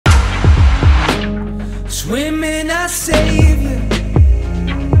Swimming, I save you.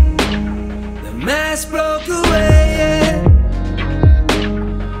 The mast broke away.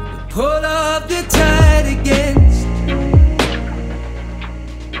 We pulled off the tide against.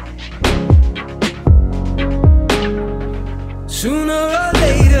 Sooner or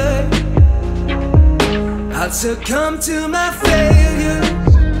later, I'll succumb to my failures.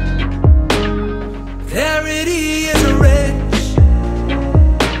 Clarity is a wrench.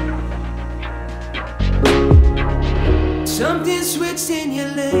 Something switched in you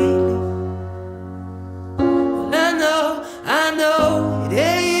lately. Well, I know it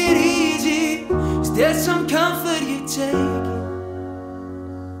ain't easy. Is there some comfort you take?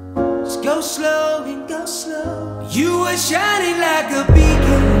 Just go slow and go slow. You were shining like a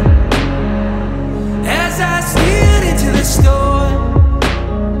beacon as I steered into the storm.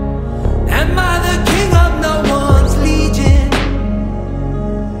 Am I the king of no one's legion?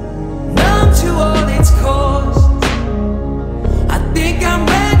 Numb to all its costs. I think I'm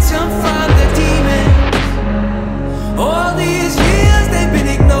ransomed from the demons. All these years they've been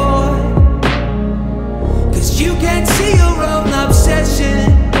ignored. 'Cause you can't see your own obsession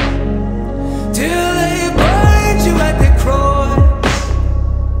till they burned you at the cross.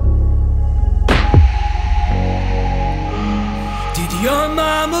 Did your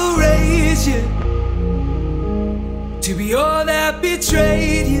mama raise you to be all that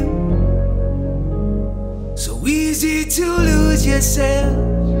betrayed you? So easy to lose yourself.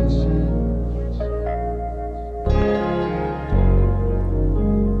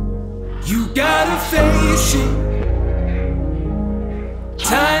 You gotta face it.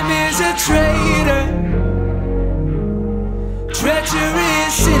 Time is a traitor,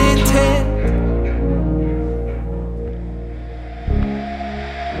 treacherous and intent.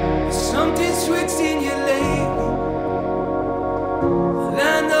 Something switched in you lately. Well,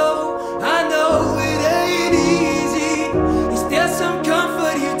 I know it ain't easy. Is there some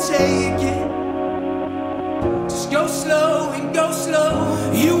comfort you take it? Just go slow and go slow.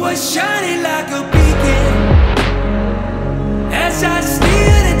 You were shining like a